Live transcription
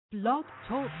Blog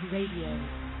Talk Radio.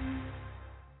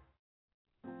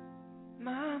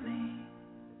 Mommy,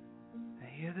 I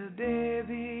hear the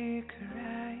baby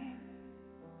crying.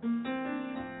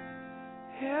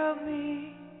 Help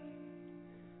me,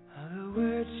 all the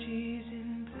words she's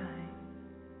implying.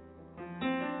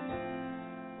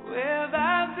 Where have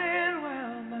I been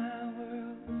while my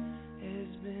world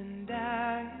has been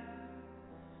dying?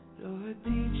 Lord,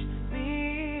 teach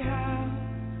me how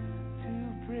to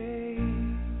pray.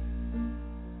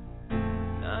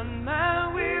 Not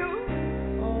my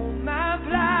will, all my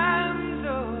plans,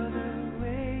 or the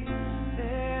way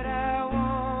that I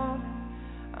want.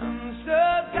 I'm so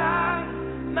tired,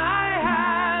 my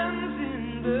hands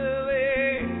in the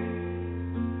way.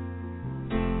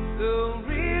 So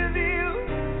reveal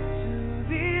to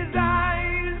these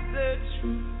eyes the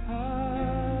true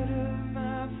heart of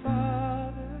my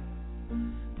Father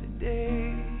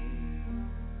today.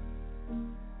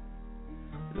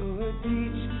 Lord,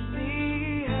 teach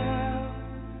me how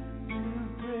to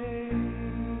pray.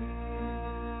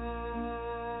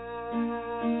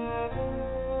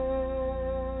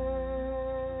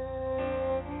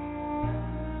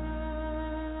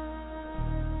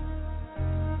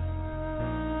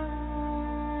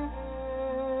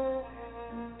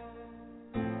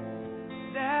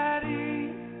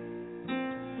 Daddy,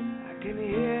 I can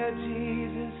hear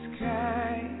Jesus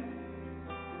cry.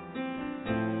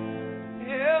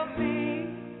 Help me,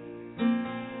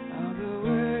 all the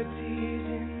words he's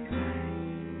implying.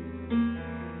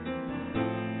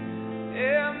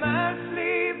 Am I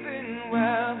sleeping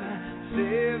while my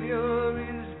Savior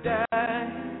is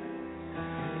dying?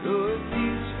 Lord,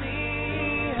 teach me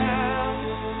how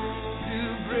to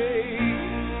pray.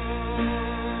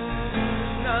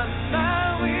 Not my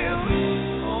will,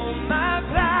 all my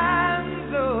plans,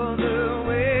 or the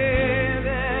way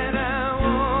that I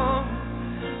want.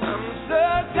 I'm so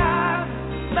tired,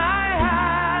 my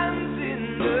hands in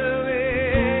the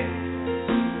way.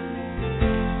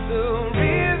 So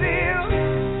reveal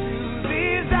to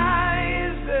these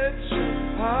eyes the true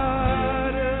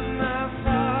heart of my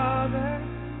Father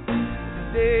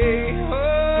today.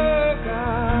 Oh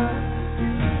God,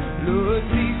 Lord,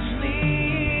 teach me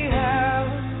how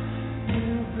to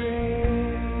pray.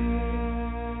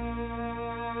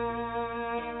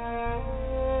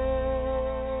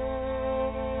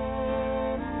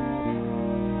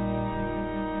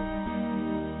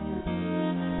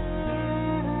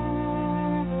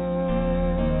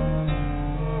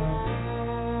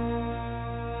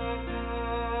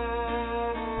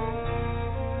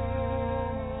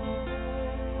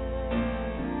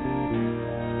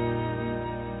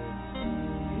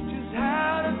 Teach us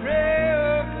how to pray,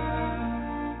 oh God.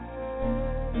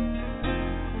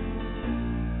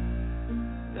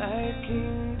 Thy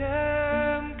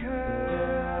kingdom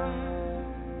come,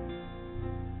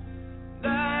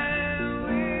 thy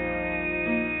will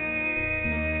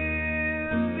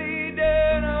be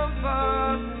done, oh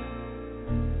Father,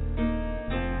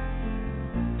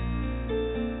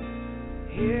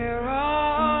 here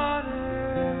on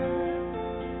earth,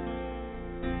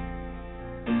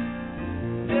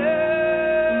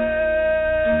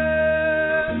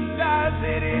 just as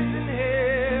it is in heaven.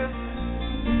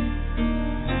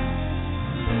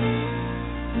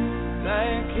 Thy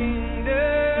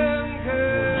kingdom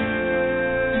come,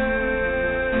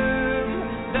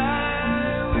 thy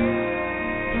will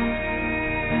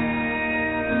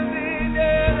be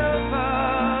done, oh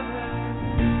Father,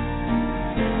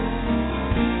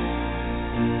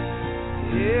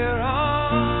 here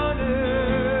on earth,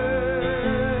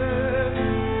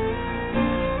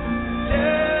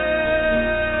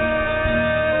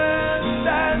 just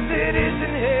as it is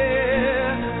in heaven.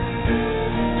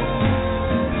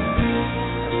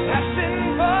 Passion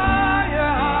for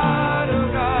your heart, oh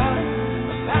God.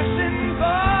 Passion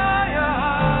for your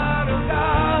heart, oh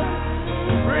God.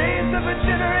 Raise up a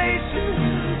generation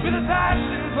with a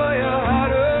passion for your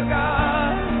heart, oh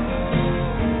God.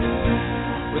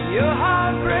 When your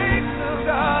heart breaks, oh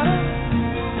God,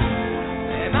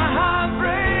 and my heart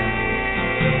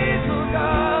breaks, oh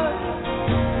God.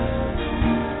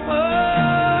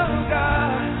 Oh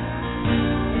God,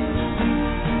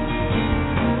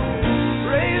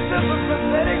 raise up a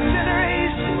prophetic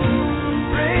generation.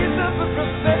 Raise up a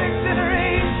prophetic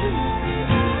generation.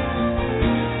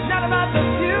 Not about the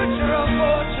future or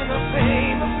fortune or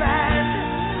fame or man,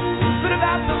 but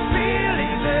about the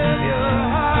feelings of your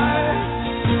heart.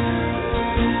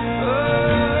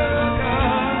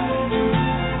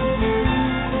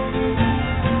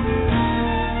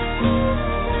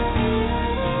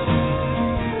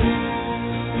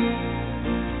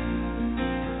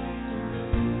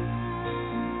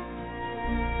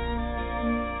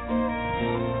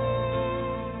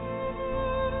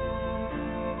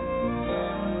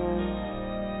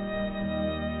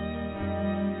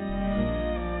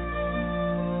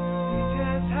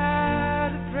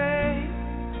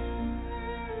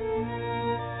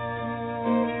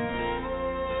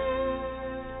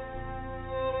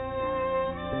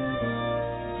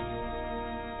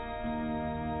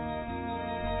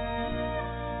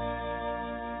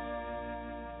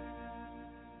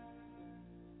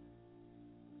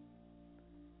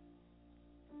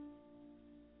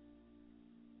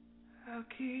 I'll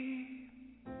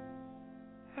keep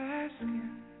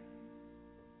asking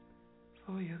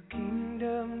for your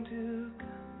kingdom to come.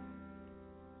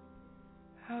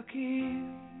 I'll keep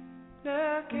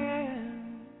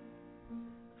looking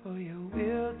for your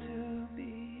will to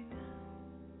be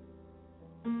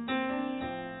done.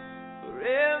 For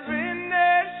every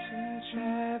nation,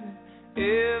 tribe, and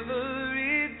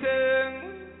every tongue,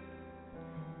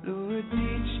 Lord,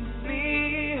 teach me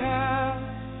how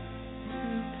to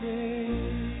pray.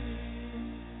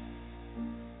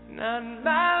 Not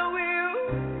my will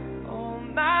or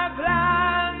my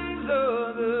plans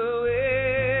or the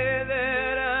way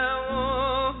that I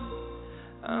want.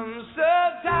 I'm so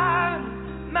tired,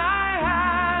 my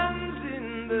hands in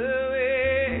the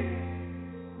way.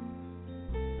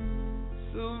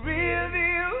 So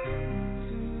reveal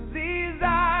to these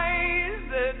eyes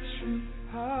the true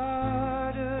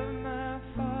heart of my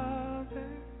Father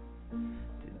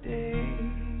today.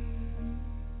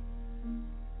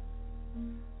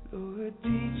 Lord,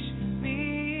 teach me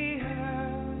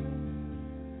how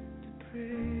to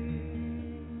pray.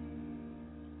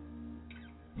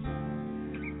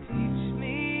 Teach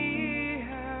me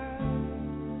how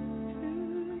to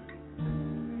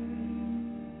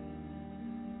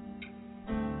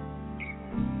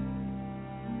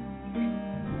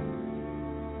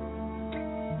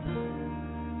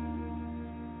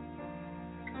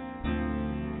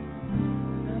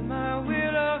not my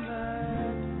will or my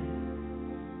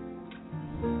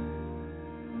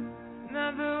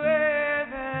not the way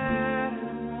that I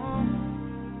want.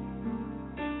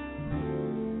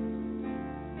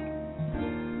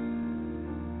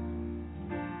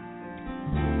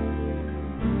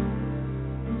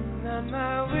 Not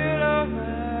my will or my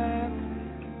plan.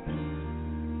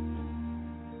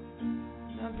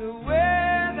 Not the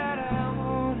way that I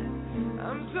want it.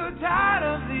 I'm so tired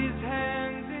of these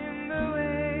hands in the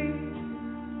way.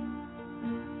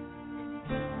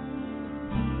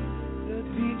 So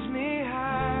teach me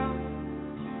how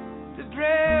to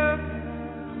pray,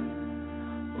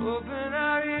 oh God.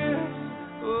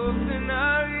 Open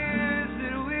our ears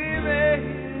that we may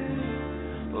hear.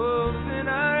 Open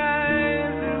our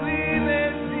eyes that we may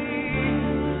see.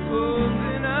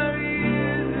 Open our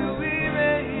ears that we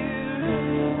may hear.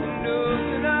 And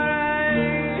open our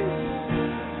eyes.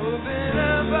 Open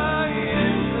up our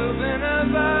ears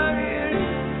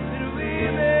that we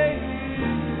may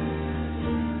hear.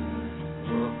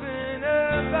 Open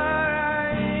up our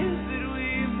eyes that we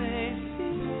may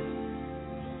see.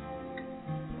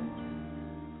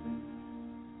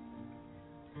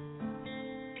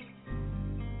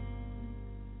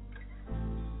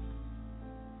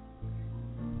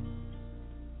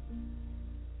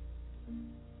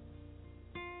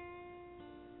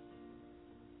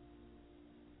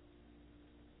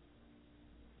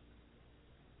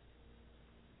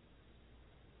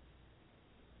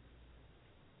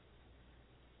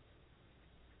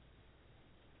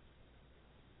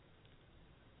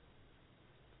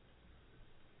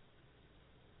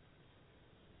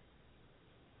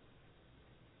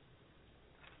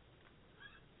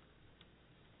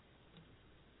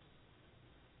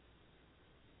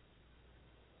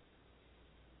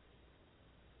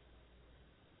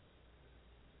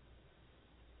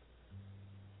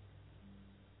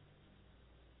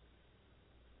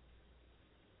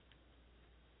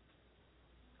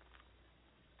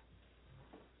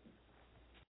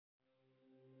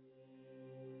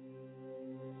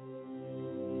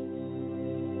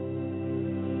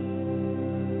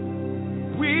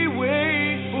 We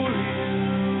wait for you.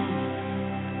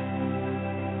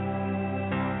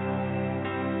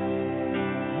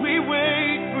 We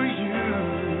wait for you.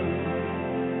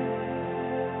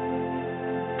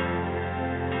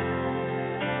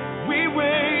 We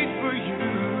wait for you.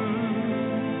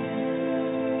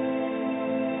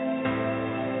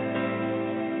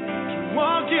 To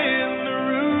walk in the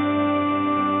room.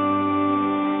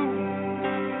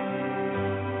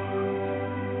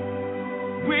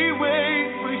 We wait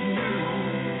for you.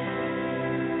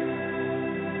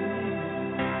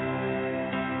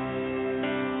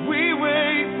 We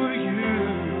wait for you.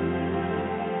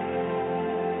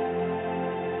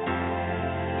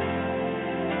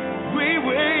 We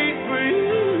wait for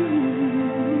you.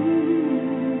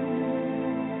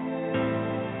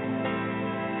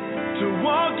 To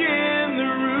walk in the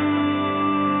room.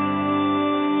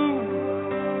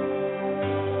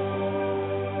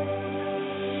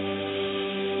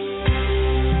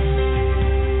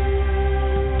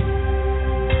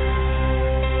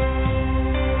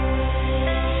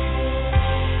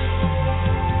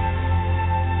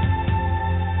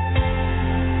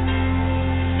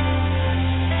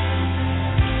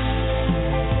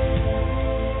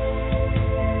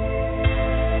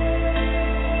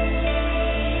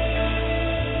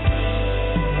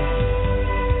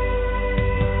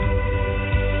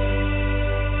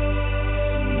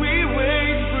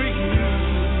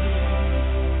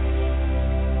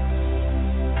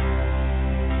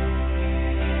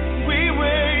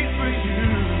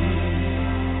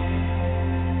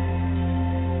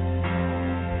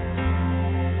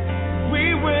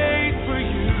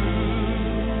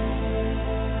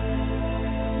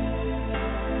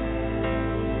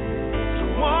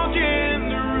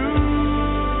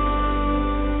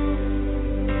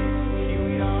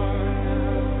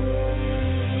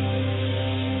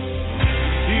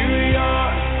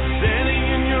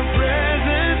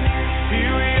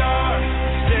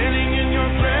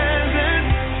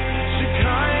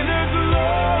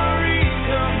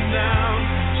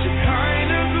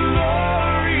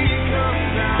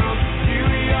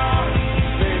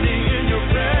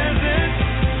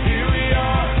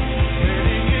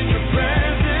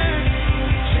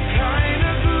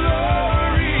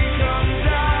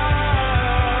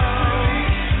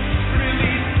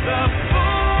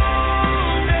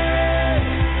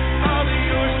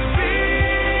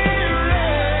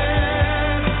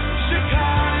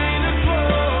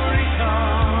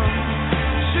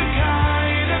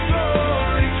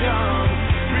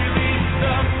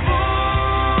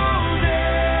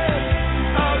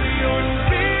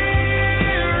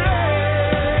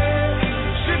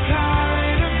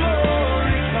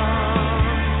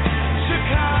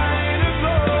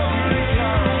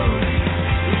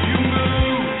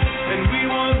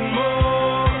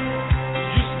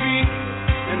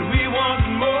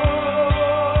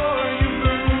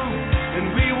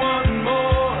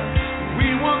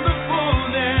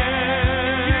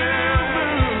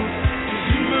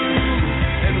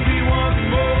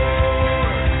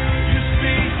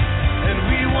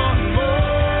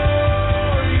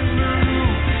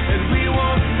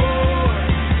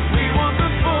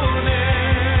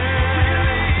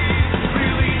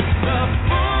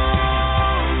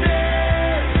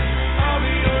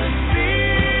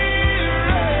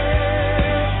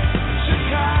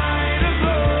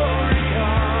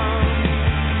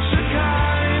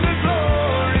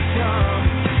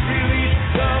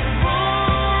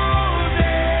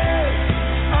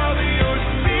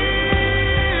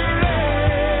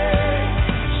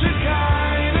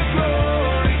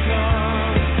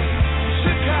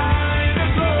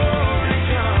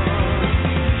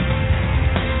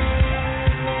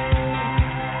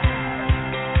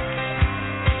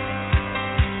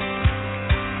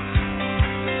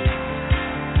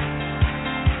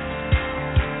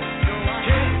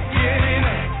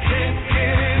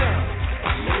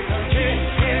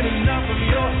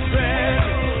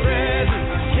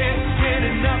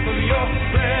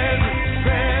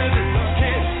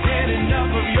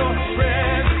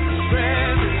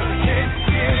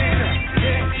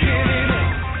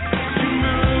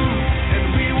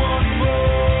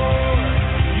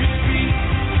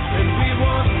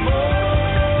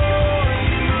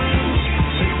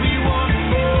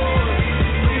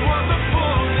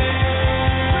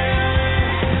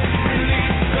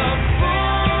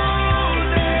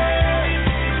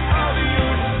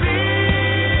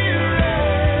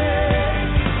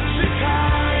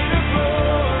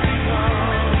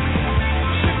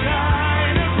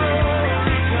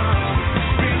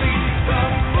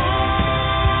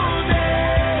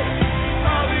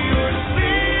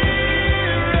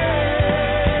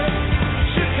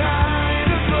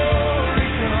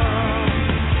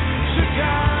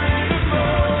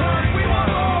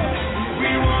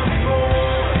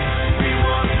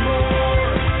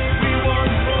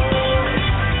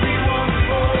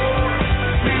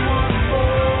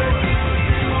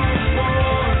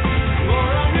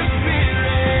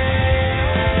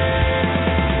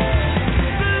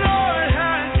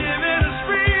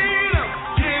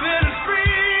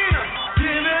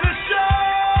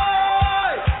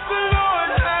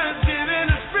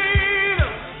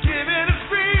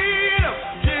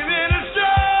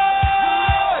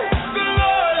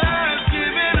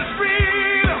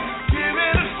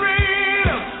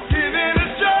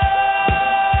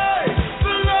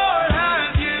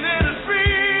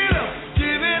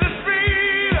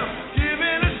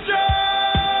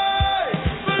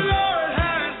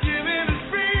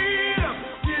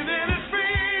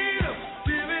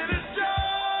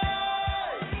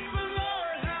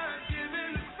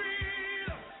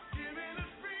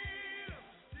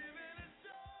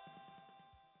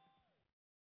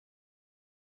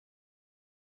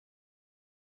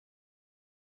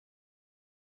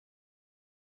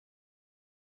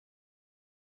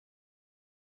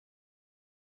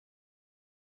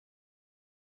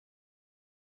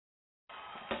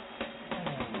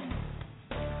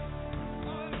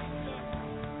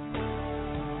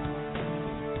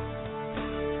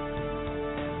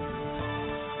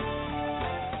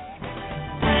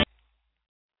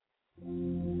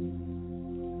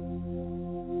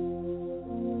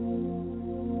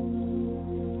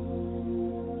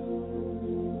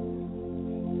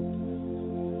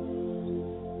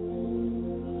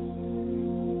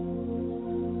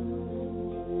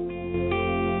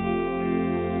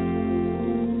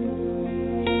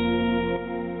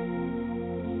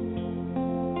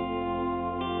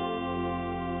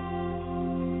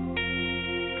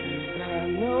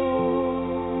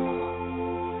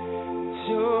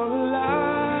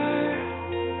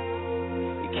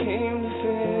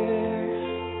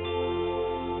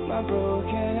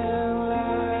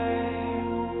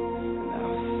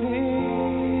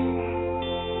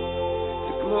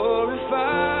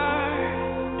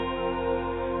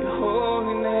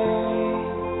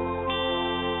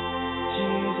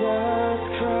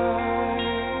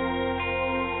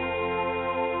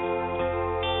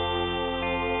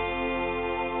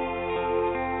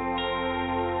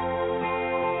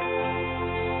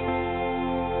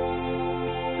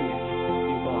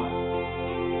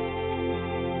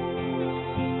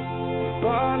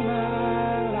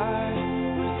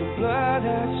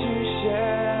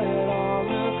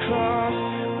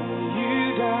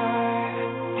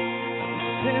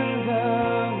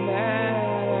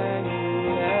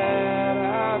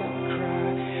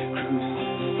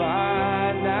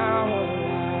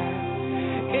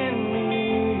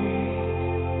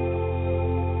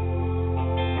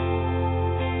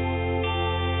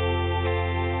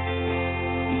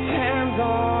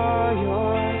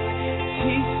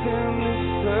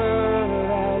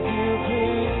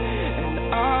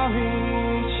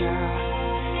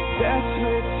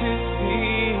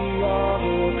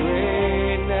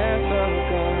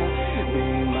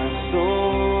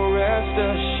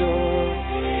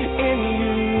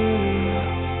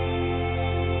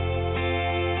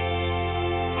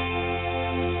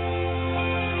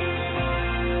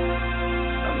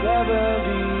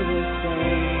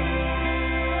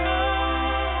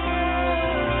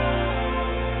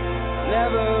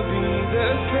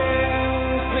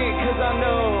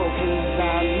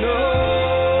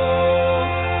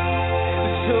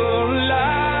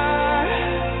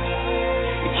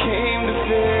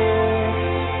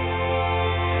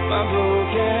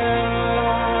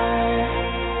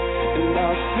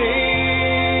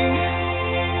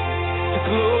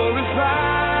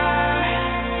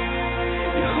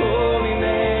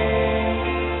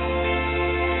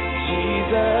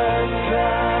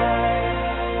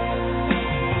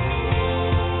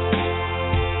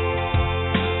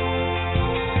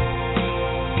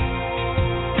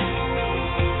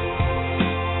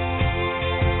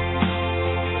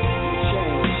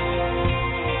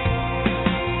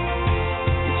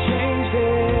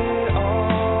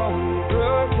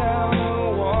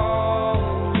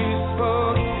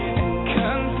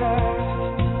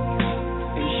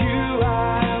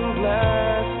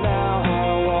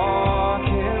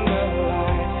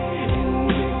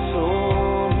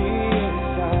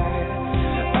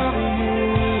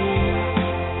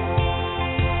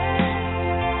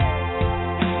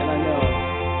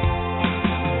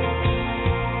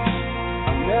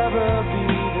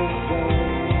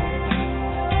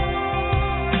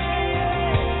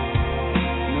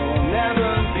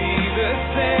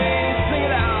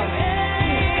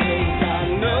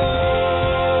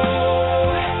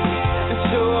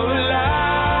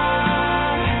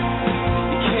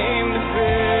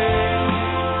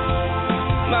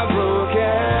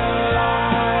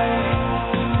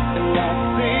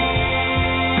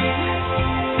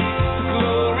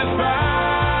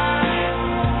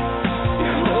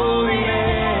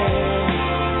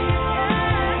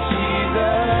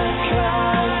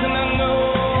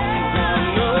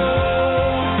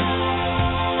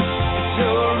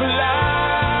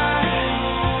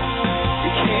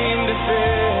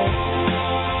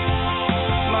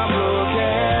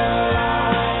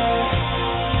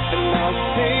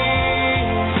 I'll sing.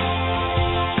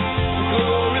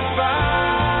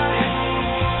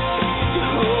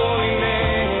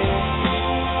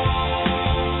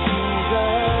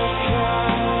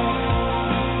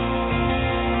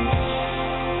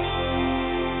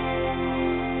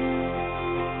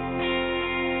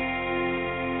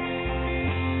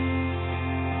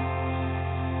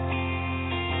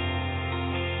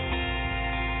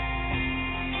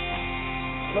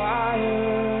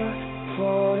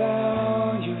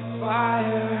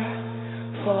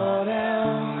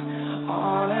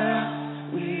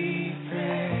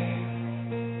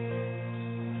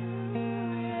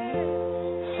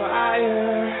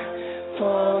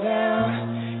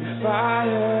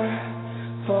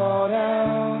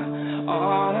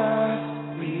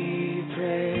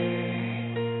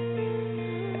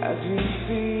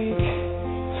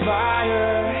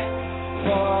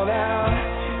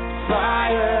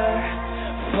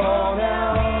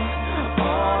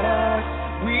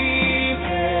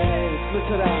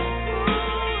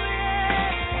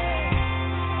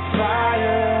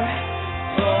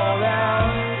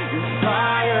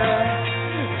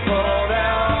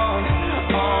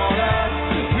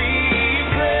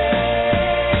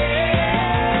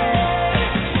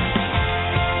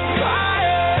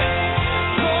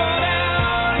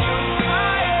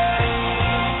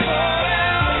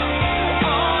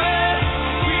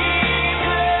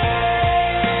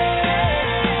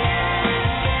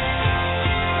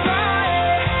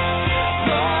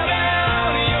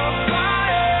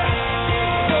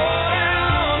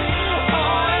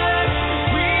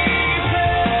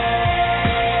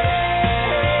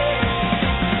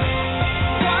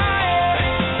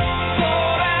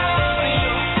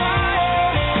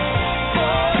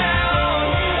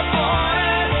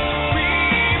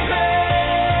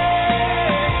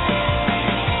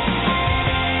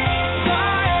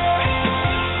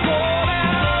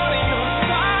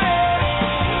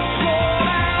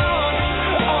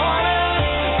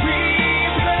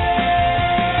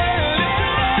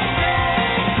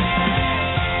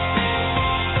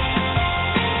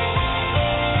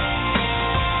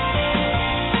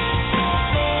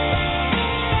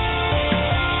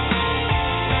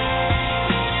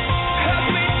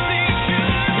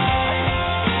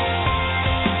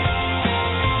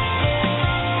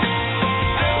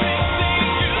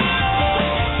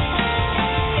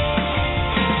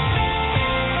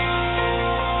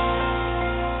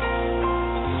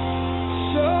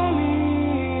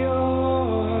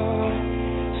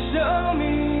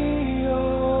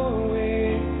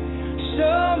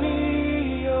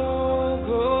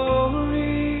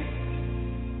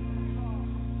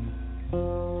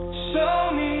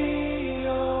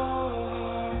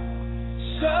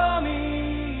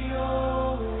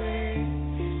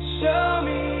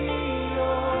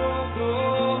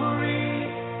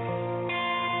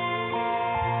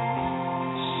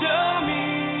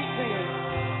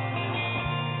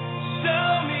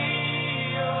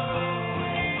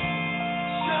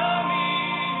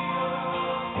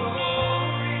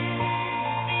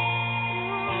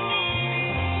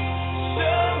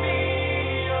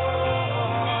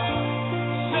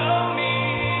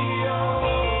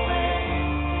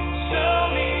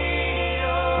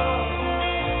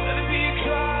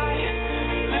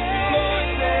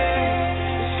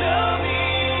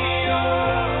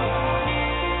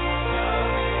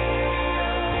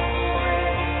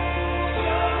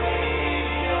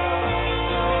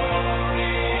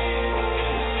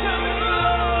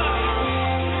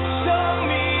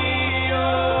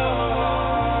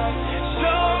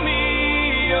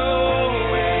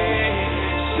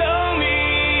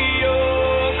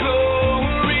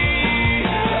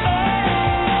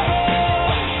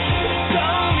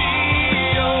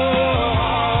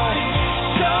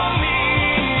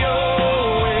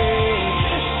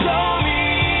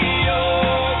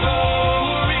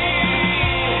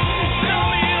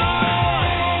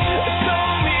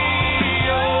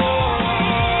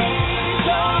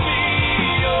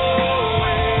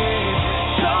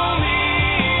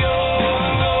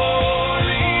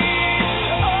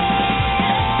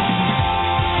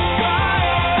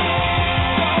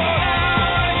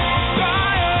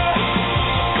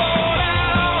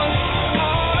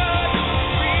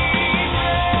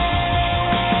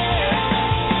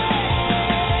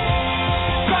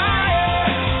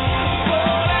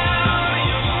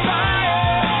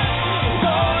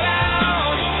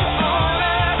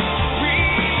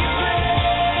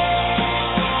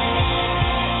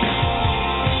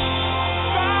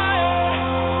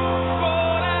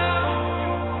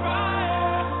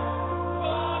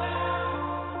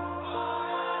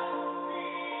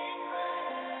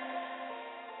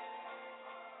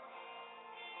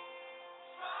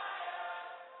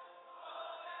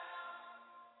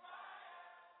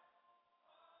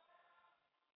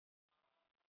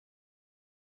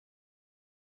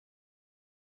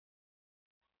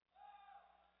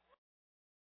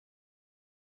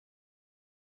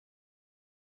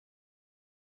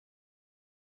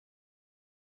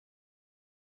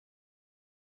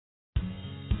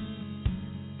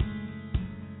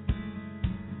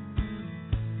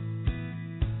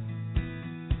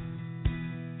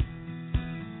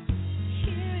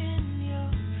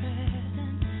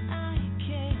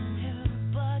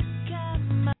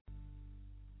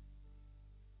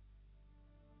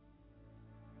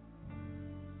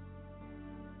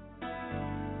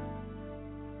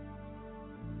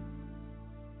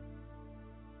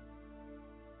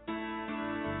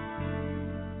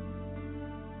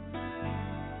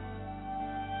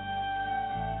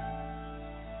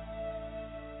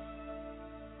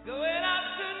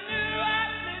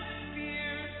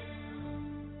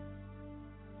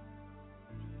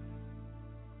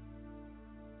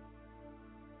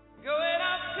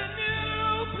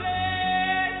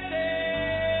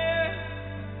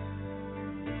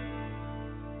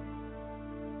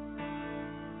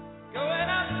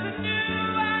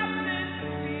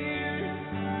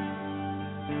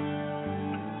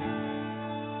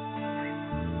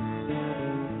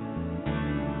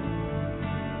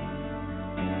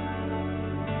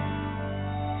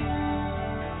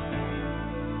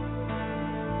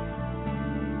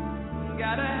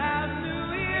 gotta have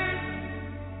new ears.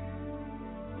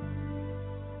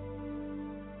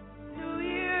 New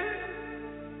ears.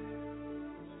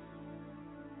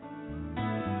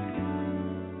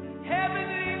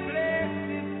 Heavenly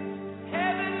places,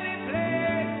 heavenly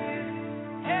places,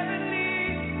 heavenly,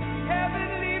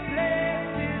 heavenly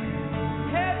places,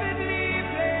 heavenly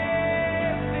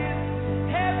places,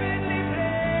 heavenly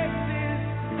places,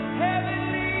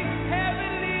 heavenly,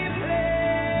 heavenly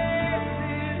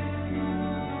places.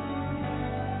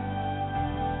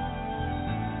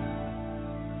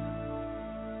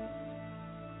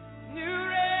 New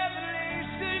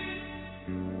revelation,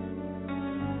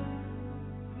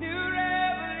 new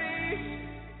revelation.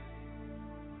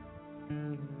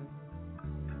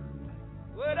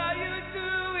 What are you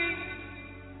doing?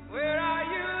 Where are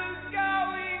you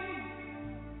going?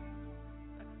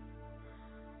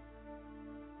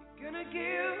 You're gonna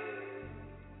give.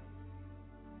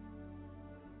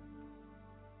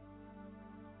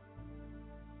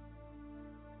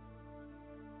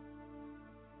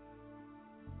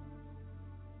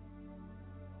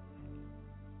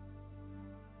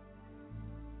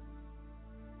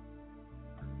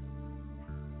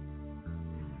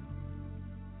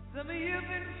 Some of you have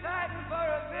been fighting for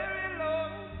a very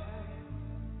long time.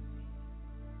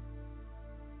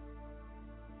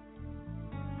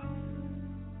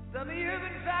 Some of you have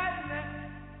been fighting that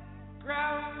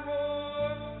ground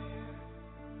warfare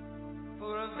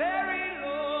for a very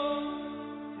long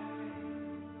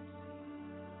time.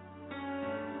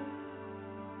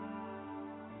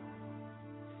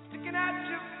 Sticking out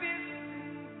your fists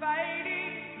and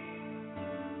fighting.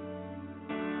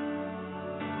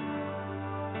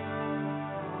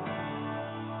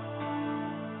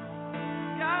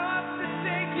 God wants to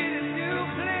take you to new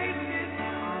places,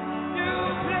 new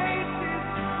places,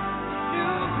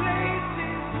 new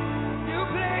places, new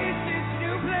places,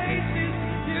 new places,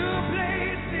 new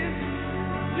places,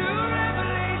 new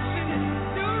revelation,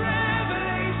 new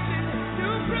revelation,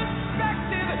 new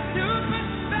perspective, new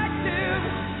perspective.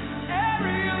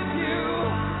 Aerial view,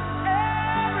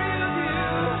 aerial view,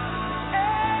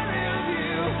 aerial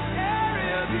view,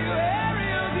 aerial view,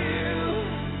 aerial view.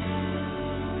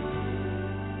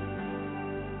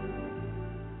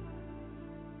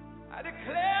 I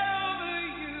declare over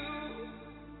you,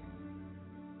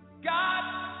 God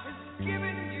has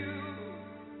given you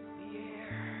the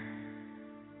air.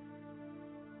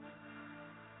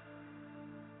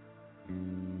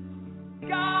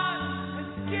 God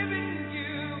has given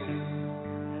you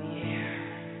the air.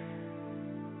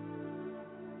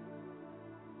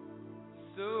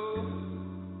 So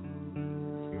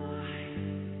fly.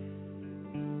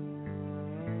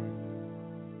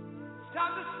 It's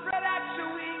time to spread out your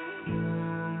wings.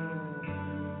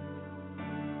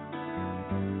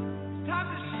 It's time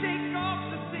to shake off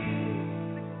the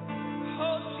things that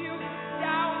hold you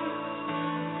down.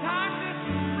 It's time to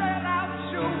spread out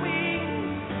your wings.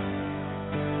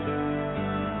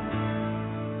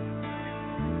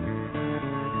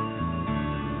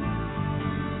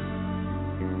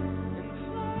 And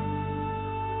fly.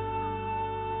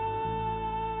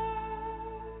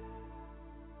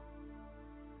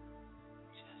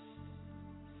 Just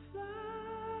fly.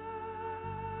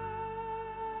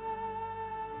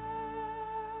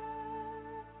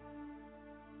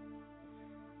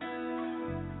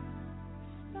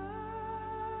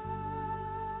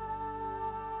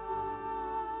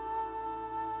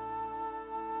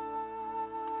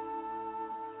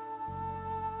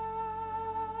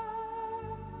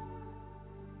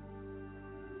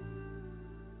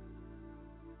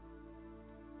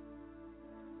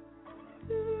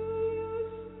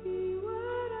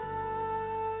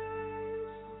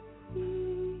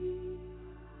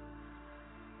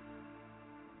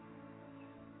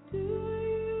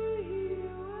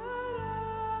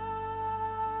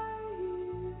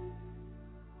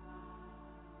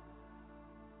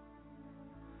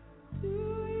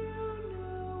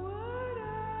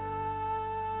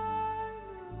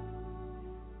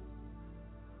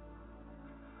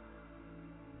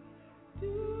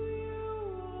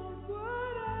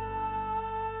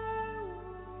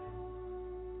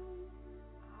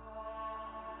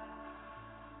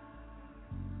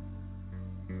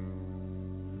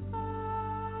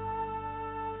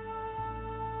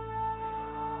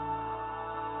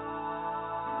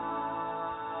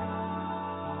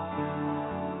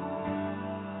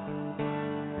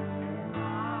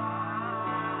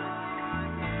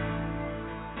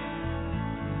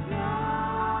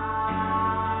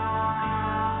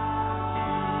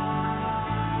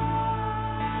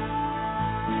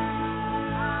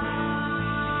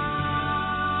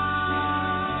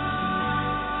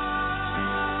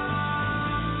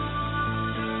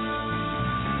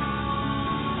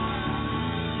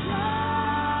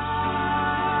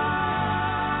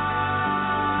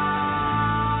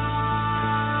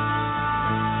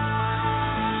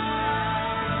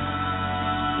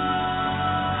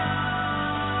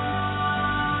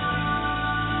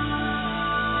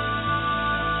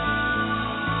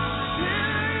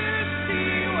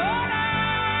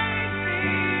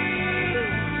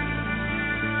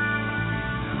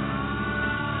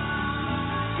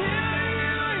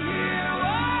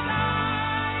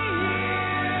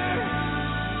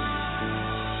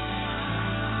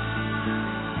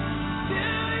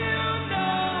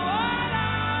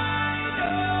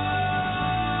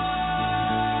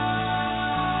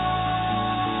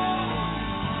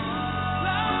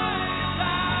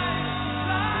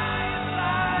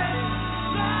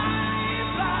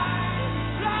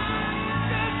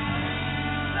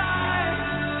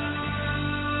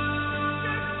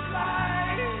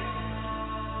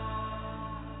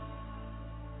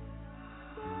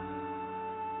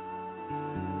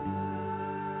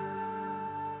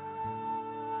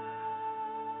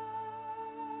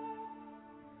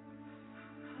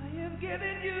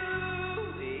 given you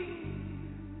wings.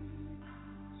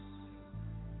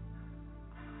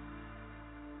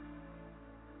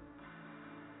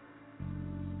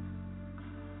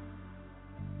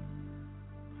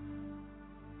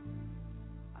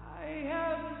 I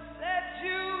have set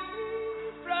you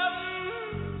free from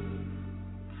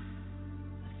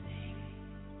the thing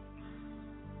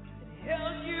that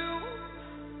held you.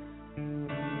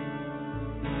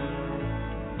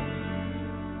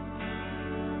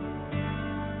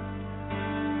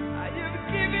 I have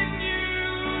given you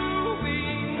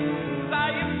wings. I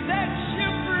have set you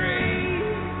free.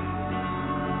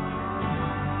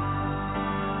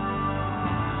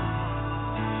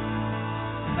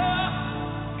 So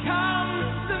come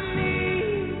to me.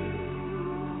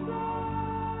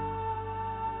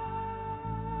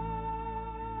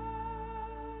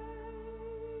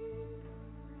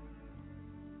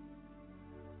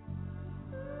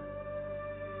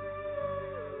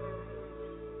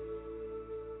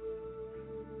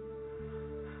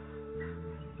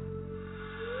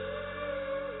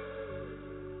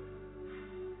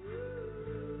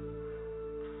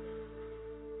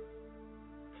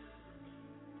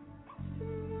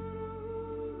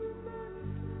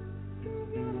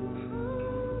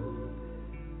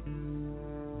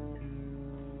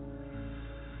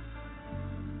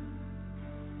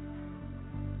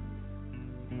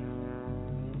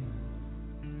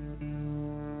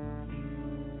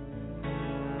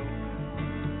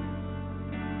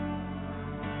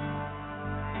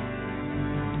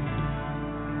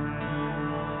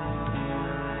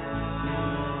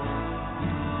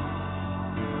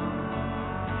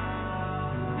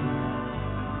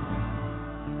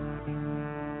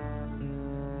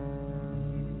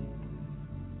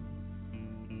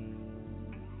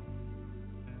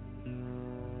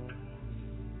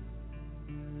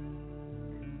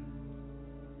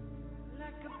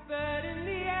 Like a bird in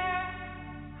the air,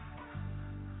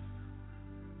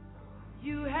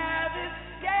 you have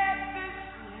escaped the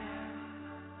snare.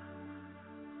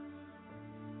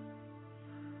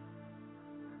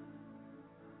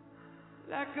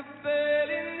 Like a bird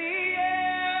in the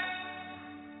air,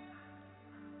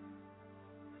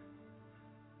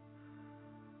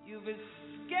 you've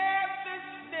escaped the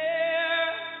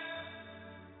snare.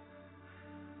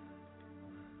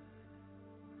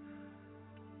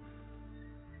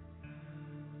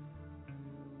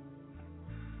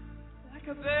 Like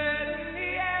a bird in the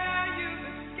air, you've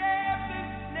escaped the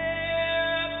snare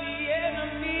of the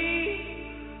enemy.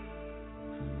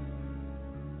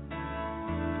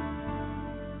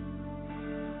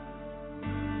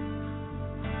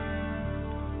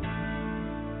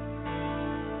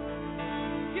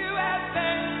 You have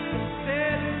been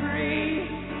set free.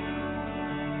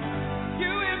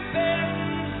 You have been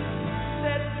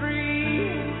set free.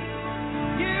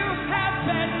 You have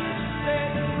been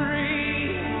set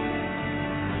free.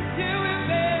 You have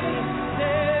been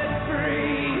set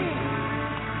free.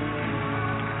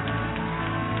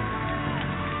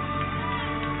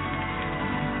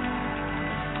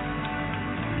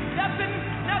 Nothing,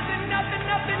 nothing, nothing,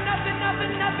 nothing, nothing,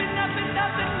 nothing, nothing, nothing,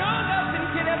 nothing, no, nothing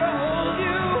can ever hold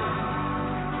you.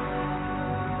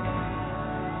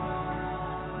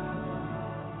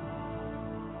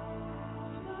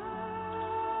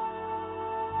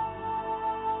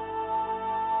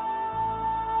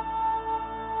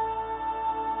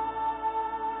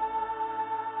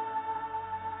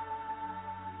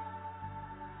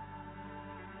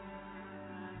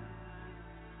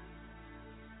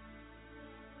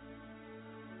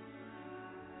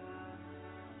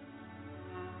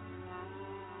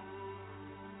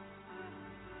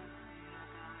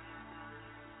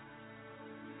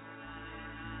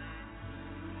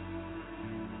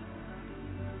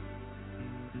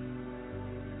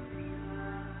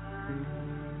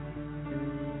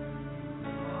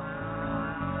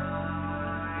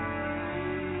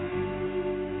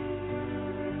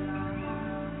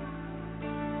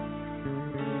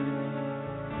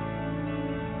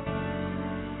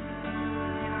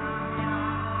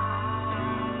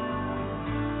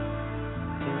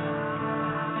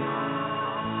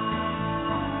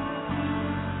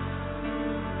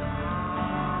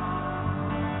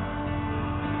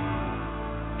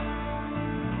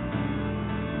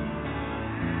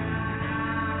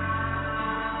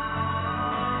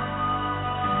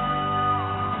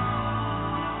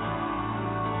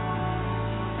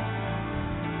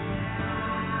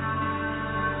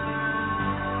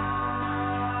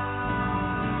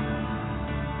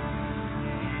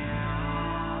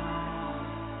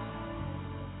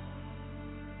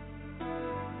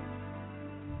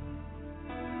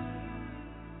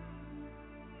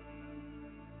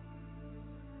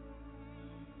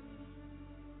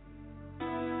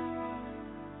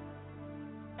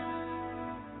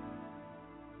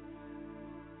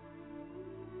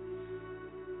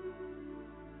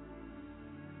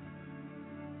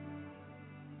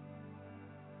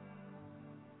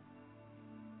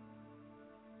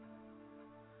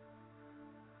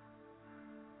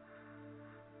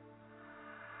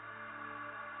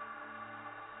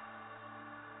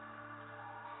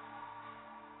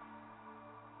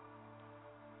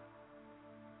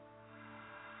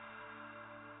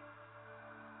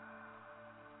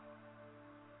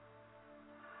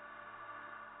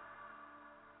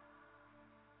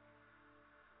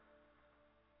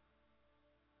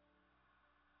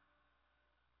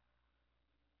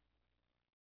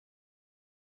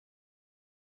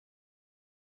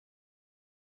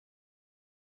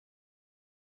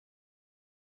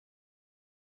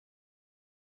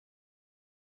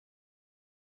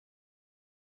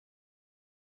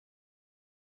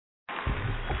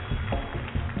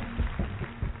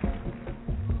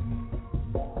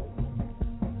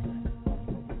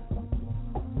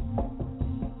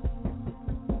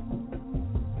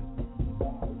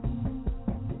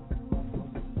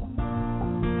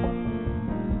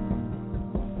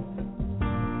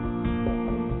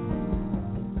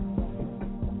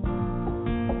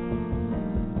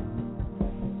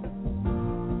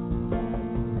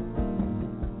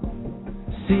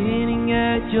 Sitting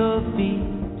at your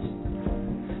feet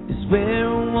is where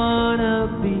I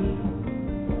wanna be.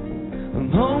 I'm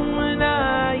home when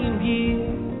I am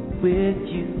here with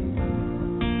you.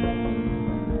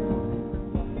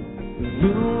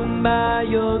 Ruined by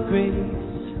your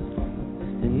grace,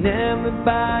 enamored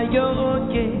by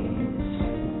your gaze.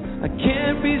 I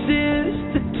can't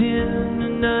resist the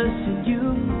tenderness of you.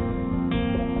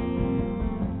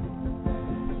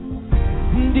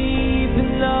 I'm deep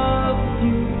in love with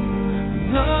you,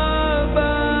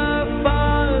 Abba,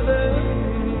 Father.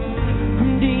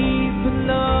 I'm deep in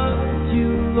love with you,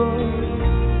 Lord.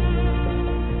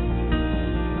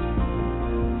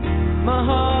 My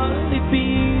heart, it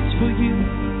beats for you,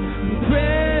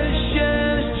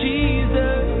 precious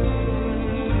Jesus.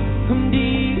 I'm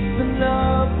deep in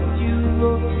love with you,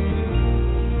 Lord.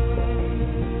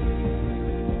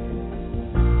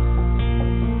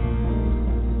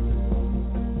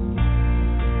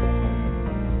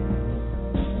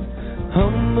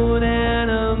 Humbled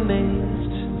and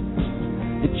amazed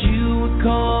that you would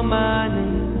call my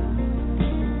name.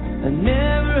 I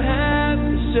never have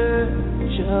to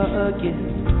search again.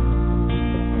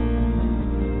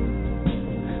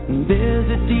 There's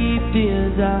a deep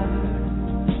desire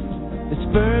that's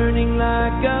burning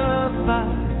like a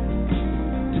fire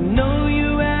to know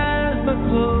you as my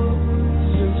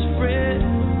closest friend.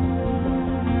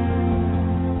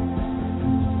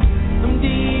 I'm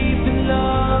deep in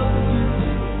love with you,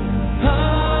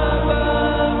 Abba,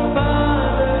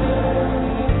 Father.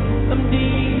 I'm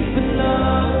deep in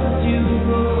love with you,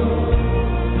 Lord.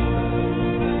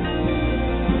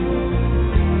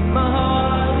 My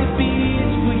heart, it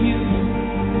beats for you,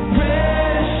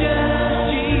 precious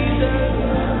Jesus.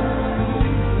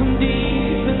 I'm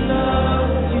deep in love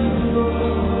with you,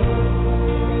 Lord.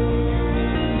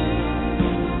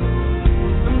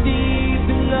 I'm deep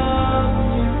in love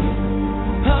with you,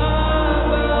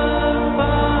 Abba,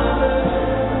 Father.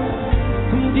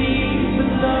 I'm deep in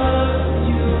love with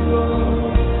you,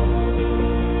 Lord.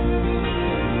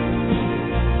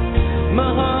 My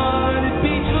heart, it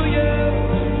beats for you,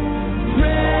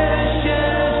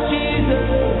 precious Jesus.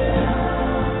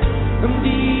 I'm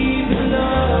deep in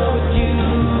love with you.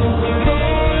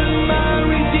 Lord, my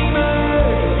Redeemer,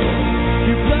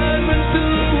 your blood runs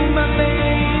through my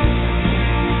veins.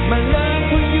 My love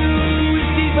for you is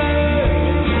deeper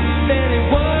than it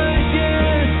was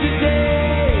yesterday.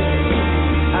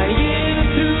 I enter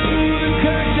through the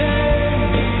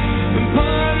curtain, I'm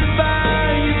parted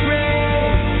by your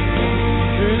grace.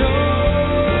 And oh,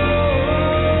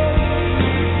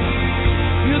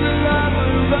 you're the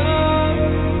lover of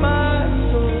my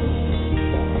soul.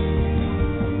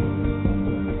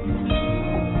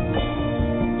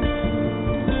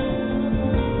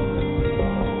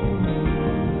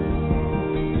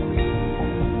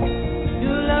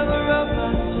 You're the lover of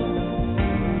my soul.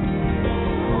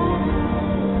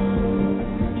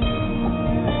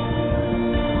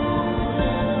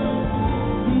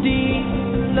 I'm deep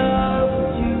in love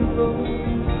with you, Lord.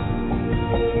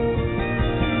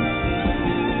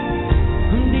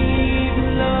 I'm deep in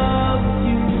love with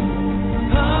you,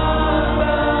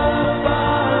 Abba,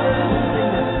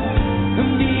 Father. I'm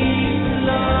deep in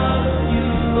love with you,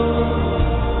 Lord.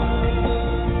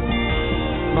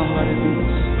 My heart, it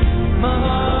beats. My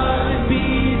heart, it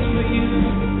beats for you,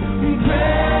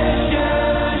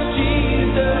 precious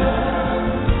Jesus.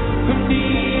 I'm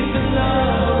deep in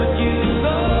love with you,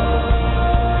 Lord.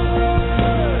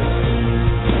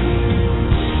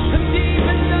 I'm deep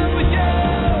in love with you.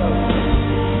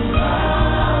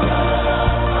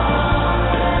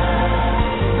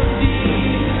 I'm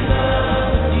deep in love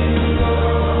with you,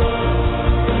 Lord.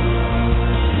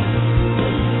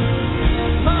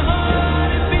 My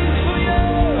heart, it beats for you,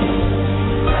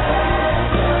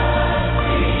 precious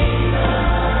Jesus.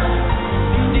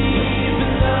 I'm deep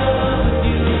in love.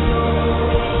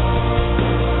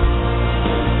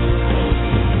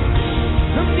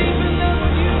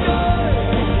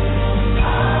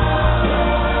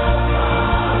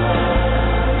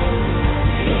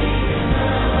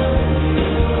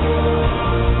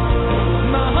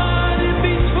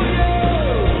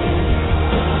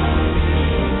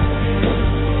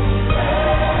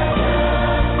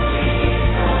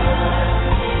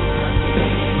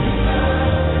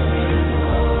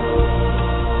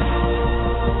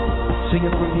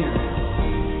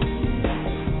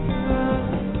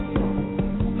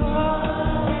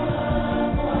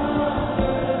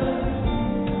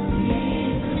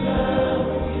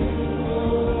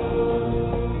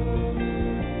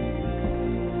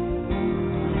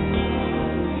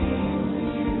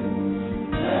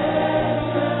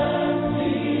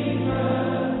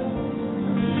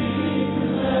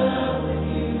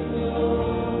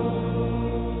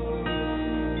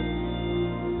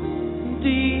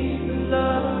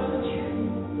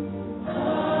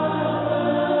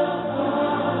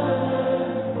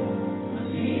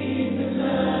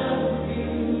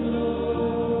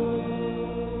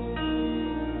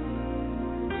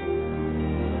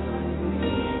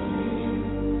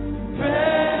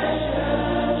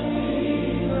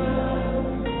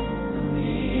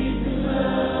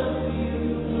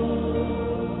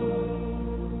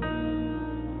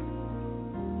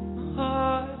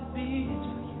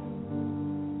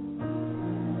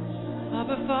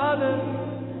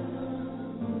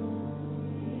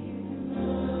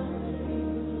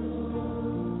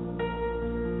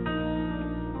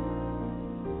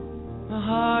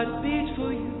 heart beats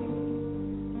for you.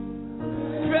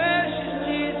 Precious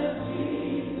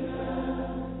Jesus.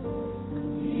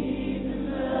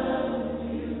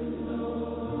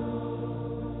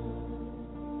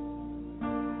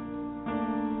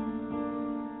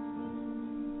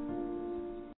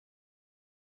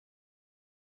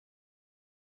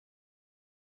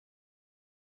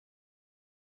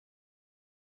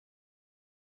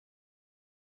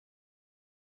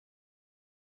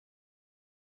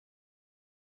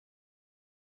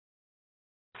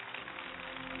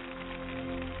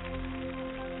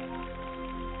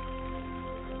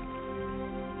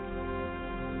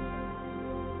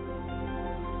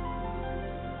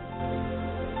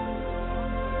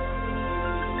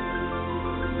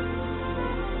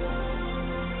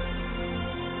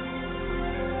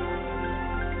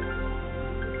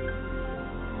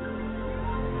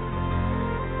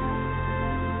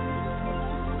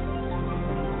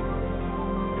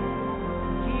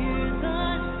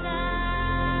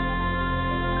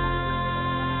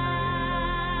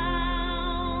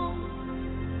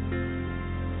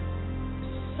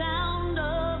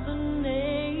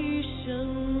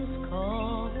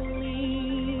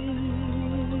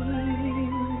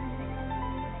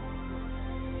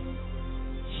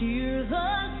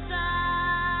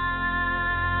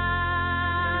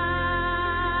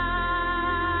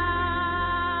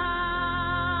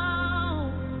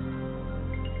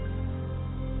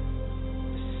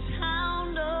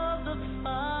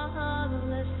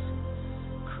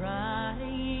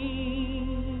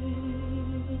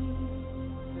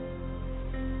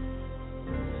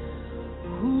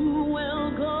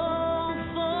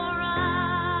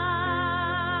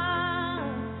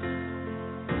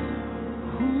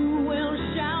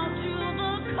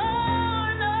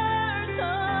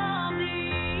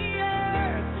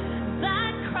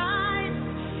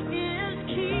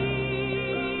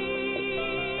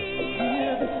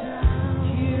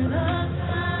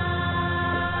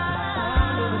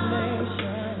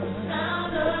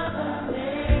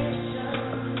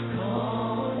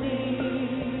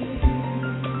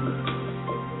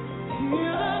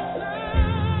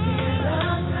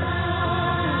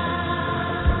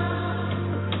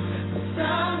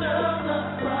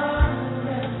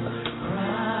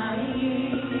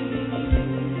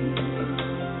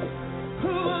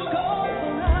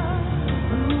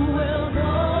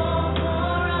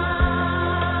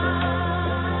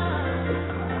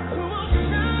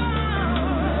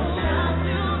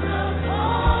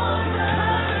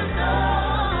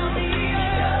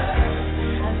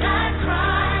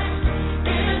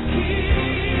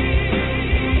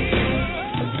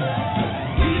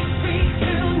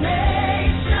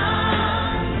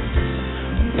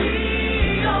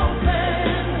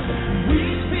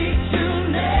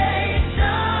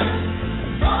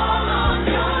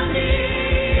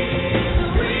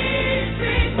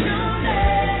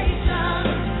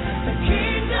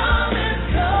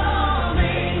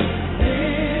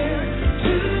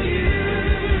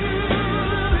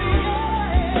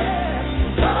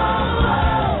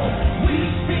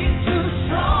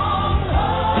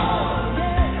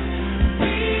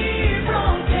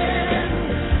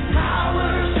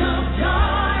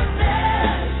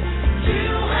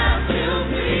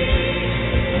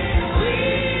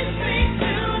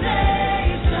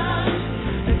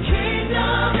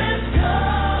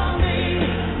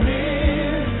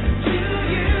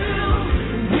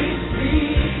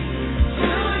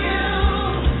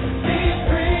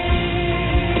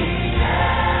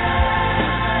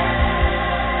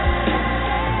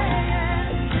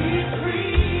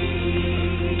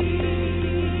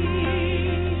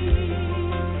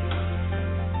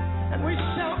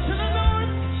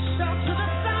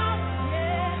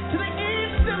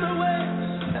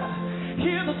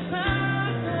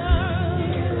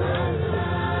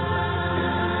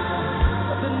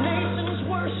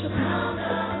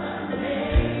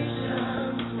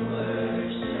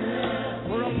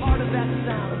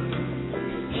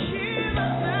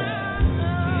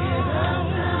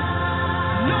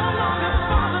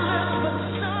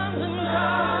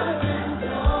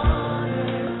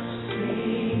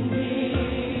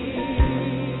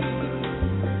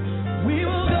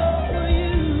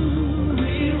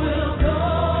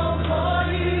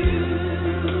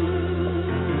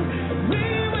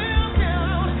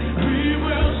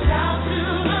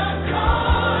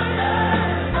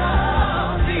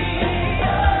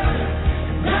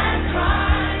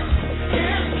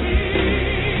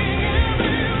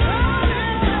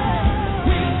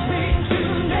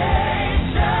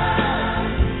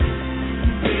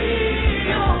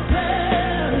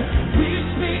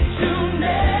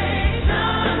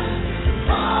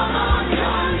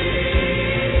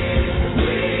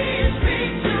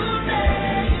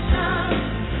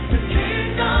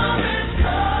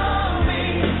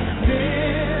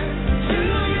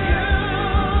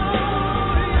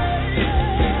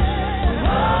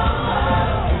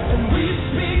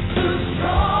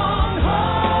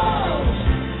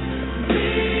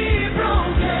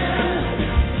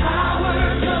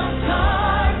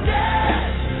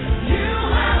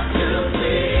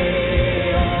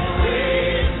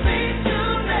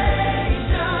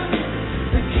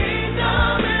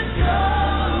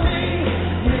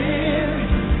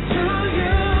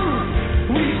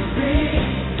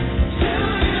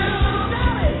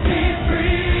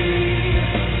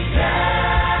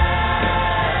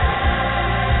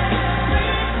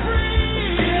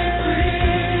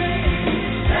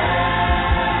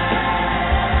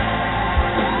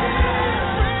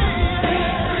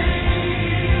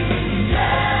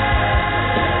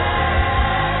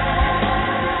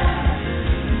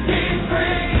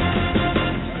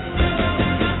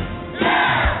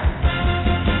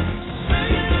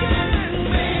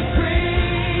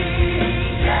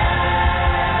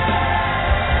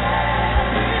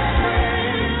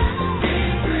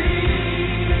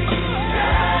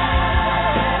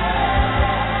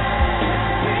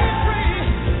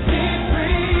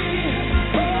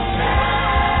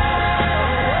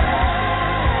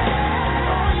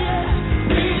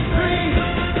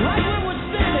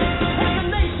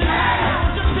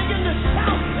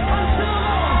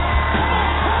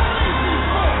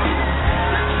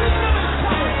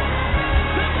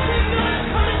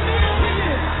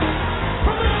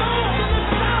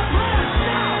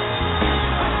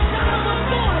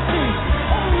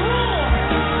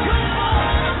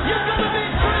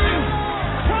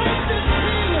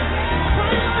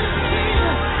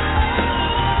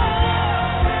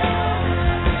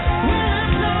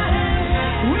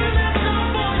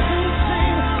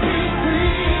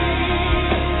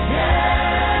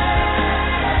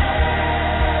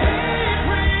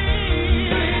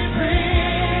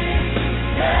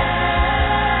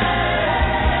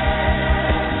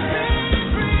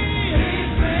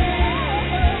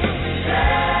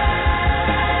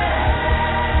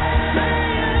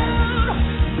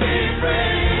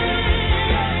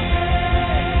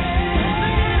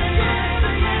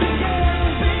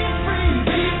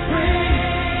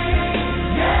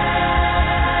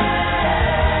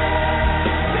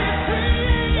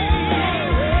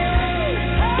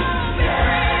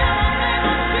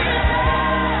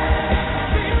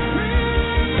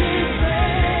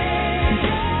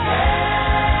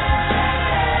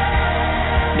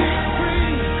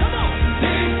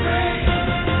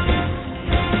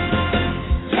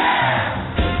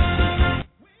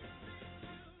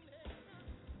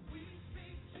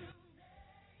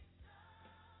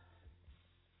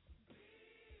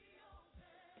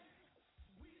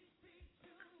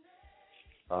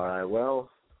 All right, well,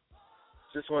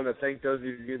 just want to thank those of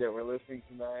you that were listening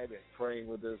tonight and praying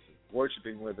with us, and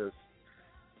worshiping with us.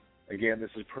 Again,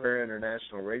 this is Prayer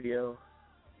International Radio.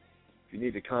 If you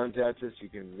need to contact us, you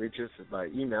can reach us by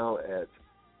email at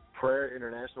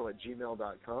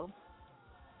prayerinternational@gmail.com.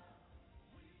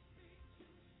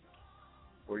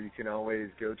 Or you can always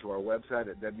go to our website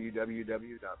at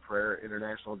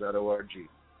www.prayerinternational.org.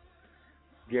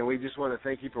 Again, we just want to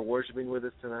thank you for worshiping with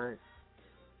us tonight.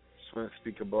 Just want to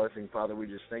speak a blessing. Father, we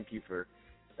just thank you for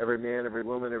every man, every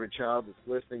woman, every child that's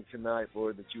listening tonight,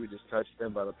 Lord, that you would just touch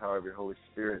them by the power of your Holy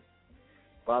Spirit.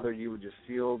 Father, you would just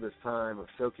seal this time of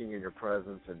soaking in your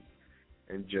presence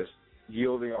and just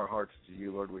yielding our hearts to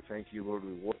you, Lord. We thank you, Lord.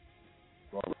 We worship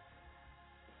you.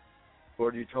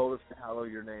 Lord, you told us to hallow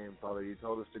your name, Father. You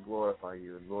told us to glorify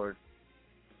you. And, Lord,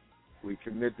 we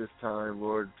commit this time,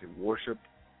 Lord, to worship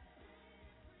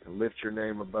and lift your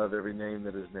name above every name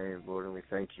that is named, Lord, and we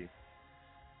thank you.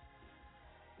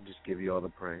 We just give you all the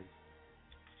praise.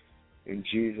 In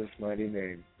Jesus' mighty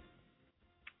name,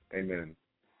 amen.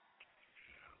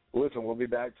 Well, listen, we'll be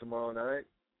back tomorrow night,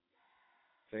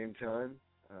 same time.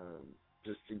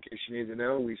 Just in case you need to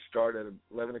know, we start at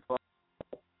 11 o'clock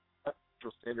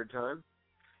Central Standard Time.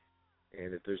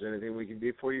 And if there's anything we can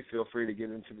do for you, feel free to get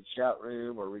into the chat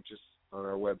room or reach us on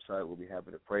our website. We'll be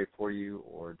happy to pray for you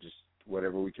or just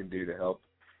whatever we can do to help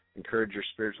encourage your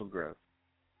spiritual growth.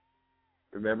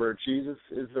 Remember, Jesus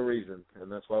is the reason,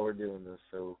 and that's why we're doing this.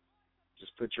 So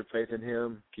just put your faith in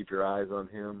him, keep your eyes on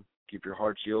him, keep your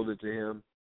hearts yielded to him,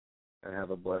 and have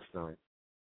a blessed night.